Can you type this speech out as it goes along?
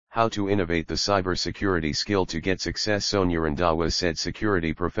How to innovate the cybersecurity skill to get success. Sonia Randhawa said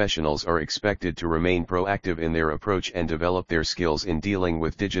security professionals are expected to remain proactive in their approach and develop their skills in dealing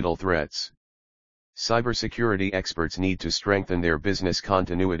with digital threats. Cybersecurity experts need to strengthen their business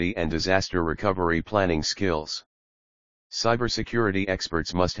continuity and disaster recovery planning skills. Cybersecurity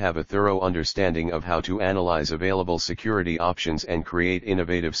experts must have a thorough understanding of how to analyze available security options and create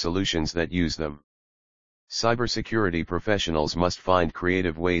innovative solutions that use them. Cybersecurity professionals must find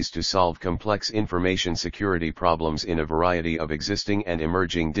creative ways to solve complex information security problems in a variety of existing and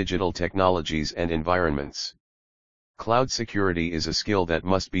emerging digital technologies and environments. Cloud security is a skill that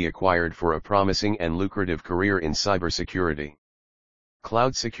must be acquired for a promising and lucrative career in cybersecurity.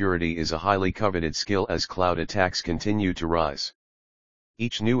 Cloud security is a highly coveted skill as cloud attacks continue to rise.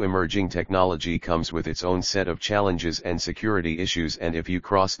 Each new emerging technology comes with its own set of challenges and security issues, and if you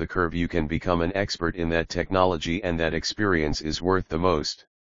cross the curve you can become an expert in that technology, and that experience is worth the most.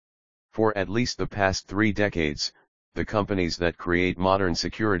 For at least the past 3 decades, the companies that create modern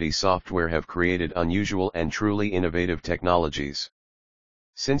security software have created unusual and truly innovative technologies.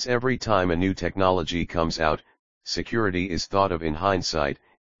 Since every time a new technology comes out, security is thought of in hindsight,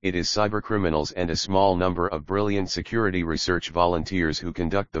 it is cybercriminals and a small number of brilliant security research volunteers who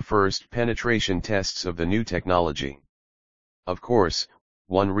conduct the first penetration tests of the new technology. Of course,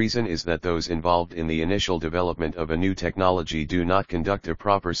 one reason is that those involved in the initial development of a new technology do not conduct a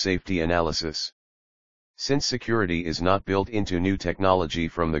proper safety analysis. Since security is not built into new technology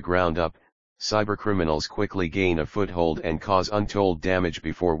from the ground up, cybercriminals quickly gain a foothold and cause untold damage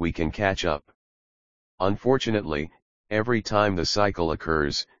before we can catch up. Unfortunately, every time the cycle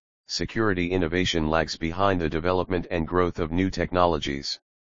occurs, security innovation lags behind the development and growth of new technologies.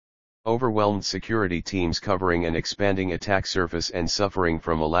 Overwhelmed security teams covering an expanding attack surface and suffering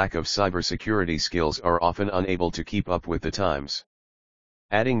from a lack of cybersecurity skills are often unable to keep up with the times.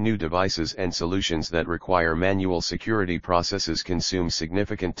 Adding new devices and solutions that require manual security processes consumes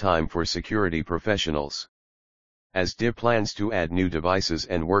significant time for security professionals. As DIB plans to add new devices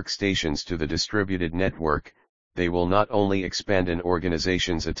and workstations to the distributed network, they will not only expand an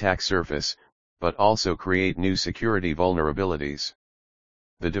organization's attack surface, but also create new security vulnerabilities.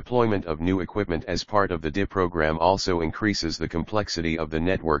 The deployment of new equipment as part of the DIB program also increases the complexity of the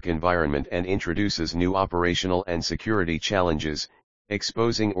network environment and introduces new operational and security challenges,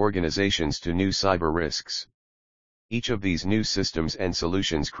 exposing organizations to new cyber risks. Each of these new systems and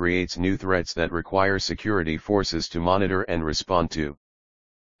solutions creates new threats that require security forces to monitor and respond to.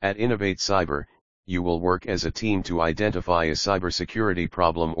 At Innovate Cyber, you will work as a team to identify a cybersecurity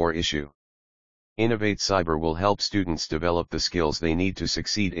problem or issue. Innovate Cyber will help students develop the skills they need to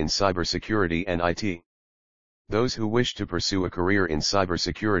succeed in cybersecurity and IT. Those who wish to pursue a career in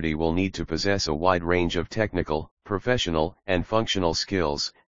cybersecurity will need to possess a wide range of technical, professional, and functional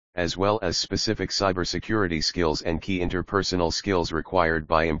skills, as well as specific cybersecurity skills and key interpersonal skills required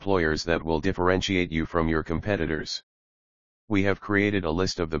by employers that will differentiate you from your competitors. We have created a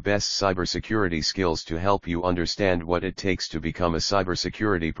list of the best cybersecurity skills to help you understand what it takes to become a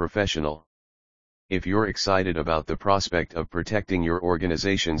cybersecurity professional. If you're excited about the prospect of protecting your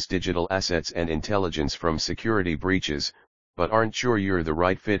organization's digital assets and intelligence from security breaches, but aren't sure you're the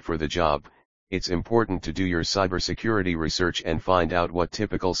right fit for the job, it's important to do your cybersecurity research and find out what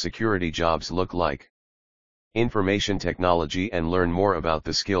typical security jobs look like. Information technology, and learn more about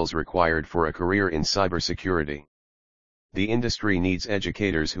the skills required for a career in cybersecurity. The industry needs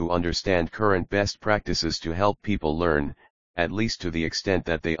educators who understand current best practices to help people learn, at least to the extent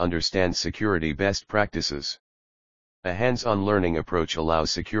that they understand security best practices. A hands-on learning approach allows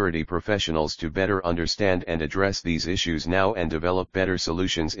security professionals to better understand and address these issues now and develop better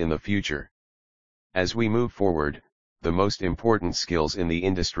solutions in the future. As we move forward, the most important skills in the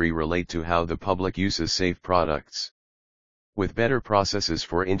industry relate to how the public uses safe products. With better processes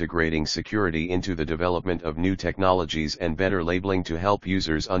for integrating security into the development of new technologies and better labeling to help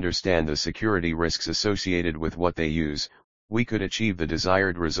users understand the security risks associated with what they use, we could achieve the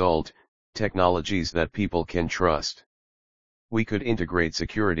desired result: technologies that people can trust. We could integrate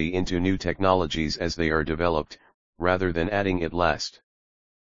security into new technologies as they are developed, rather than adding it last.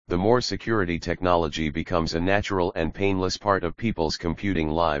 The more security technology becomes a natural and painless part of people's computing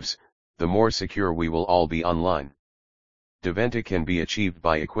lives, the more secure we will all be online. Deventa can be achieved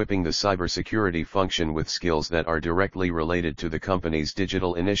by equipping the cybersecurity function with skills that are directly related to the company's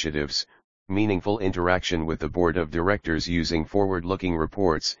digital initiatives, meaningful interaction with the board of directors using forward-looking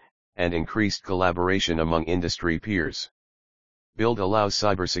reports, and increased collaboration among industry peers. Build allows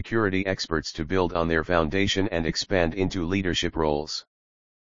cybersecurity experts to build on their foundation and expand into leadership roles.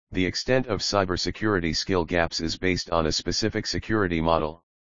 The extent of cybersecurity skill gaps is based on a specific security model.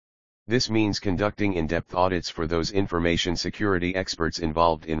 This means conducting in-depth audits for those information security experts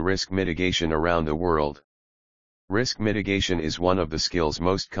involved in risk mitigation around the world. Risk mitigation is one of the skills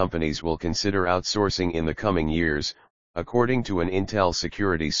most companies will consider outsourcing in the coming years, according to an Intel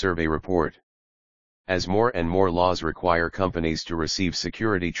Security Survey report. As more and more laws require companies to receive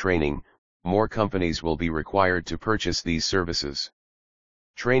security training, more companies will be required to purchase these services.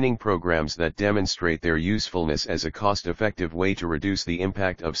 Training programs that demonstrate their usefulness as a cost-effective way to reduce the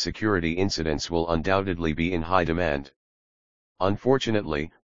impact of security incidents will undoubtedly be in high demand.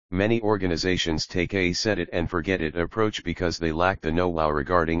 Unfortunately, many organizations take a set-it-and-forget-it approach because they lack the know-how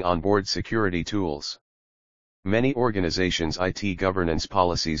regarding onboard security tools. Many organizations' IT governance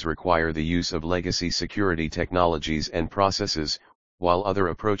policies require the use of legacy security technologies and processes, while other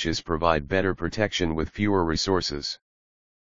approaches provide better protection with fewer resources.